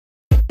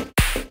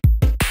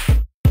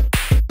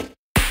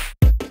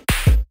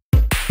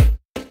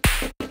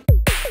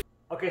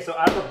Okay, so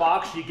out of the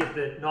box you get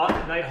the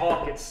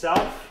Nighthawk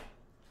itself,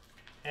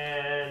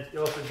 and you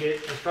also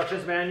get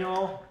instructions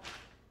manual,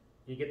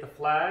 you get the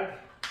flag,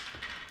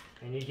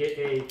 and you get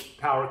a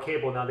power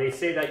cable. Now they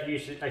say that you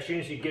should, as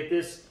soon as you get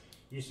this,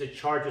 you should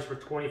charge this for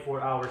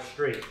 24 hours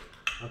straight.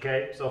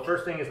 Okay, so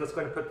first thing is let's go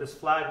ahead and put this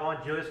flag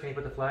on. Julius, can you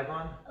put the flag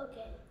on?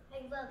 Okay, I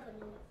love putting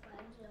the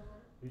flags on.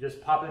 You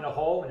just pop it in a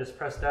hole and just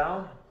press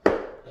down.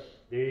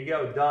 There you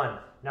go, done.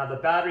 Now the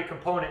battery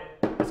component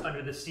is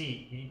under the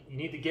seat. You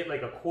need to get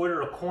like a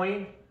quarter, a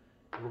coin.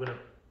 We're gonna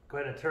go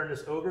ahead and turn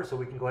this over so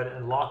we can go ahead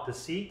and unlock the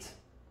seat.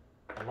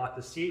 Unlock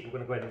the seat. We're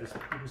gonna go ahead and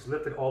just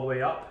lift it all the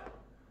way up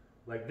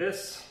like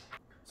this.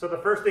 So the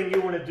first thing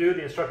you want to do,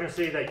 the instructions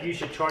say that you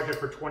should charge it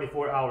for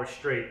 24 hours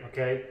straight,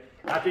 okay?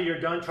 After you're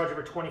done charging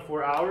for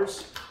 24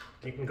 hours,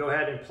 you can go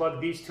ahead and plug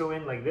these two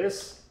in like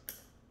this.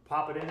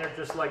 Pop it in there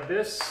just like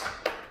this.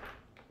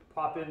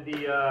 Pop in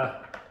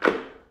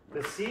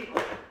the seat.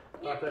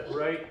 Pop that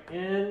right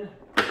in.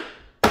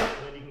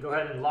 And then you can go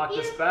ahead and lock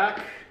this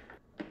back.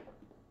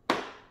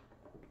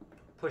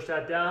 Push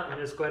that down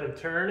and just go ahead and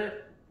turn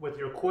it with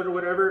your cord or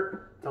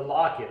whatever to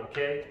lock it,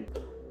 okay?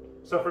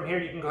 So from here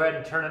you can go ahead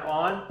and turn it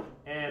on,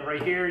 and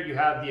right here you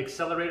have the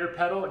accelerator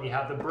pedal and you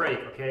have the brake,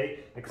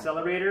 okay?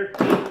 Accelerator,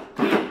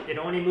 it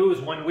only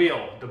moves one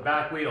wheel, the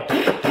back wheel.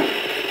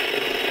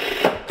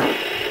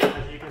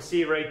 As you can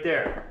see right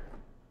there.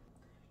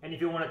 And if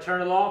you want to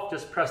turn it off,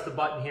 just press the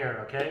button here,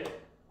 okay?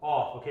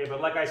 Off, okay?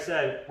 But like I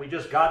said, we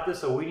just got this,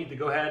 so we need to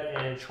go ahead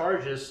and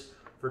charge this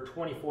for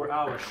 24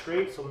 hours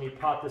straight. So let me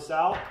pop this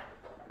out.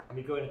 Let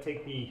me go ahead and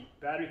take the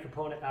battery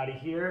component out of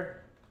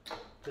here.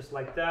 Just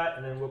like that,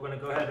 and then we're going to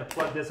go ahead and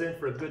plug this in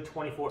for a good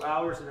 24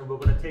 hours, and then we're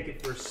going to take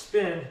it for a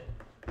spin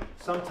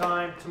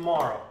sometime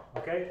tomorrow,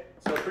 okay?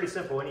 So pretty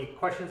simple. Any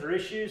questions or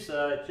issues,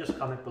 just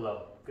comment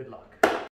below. Good luck.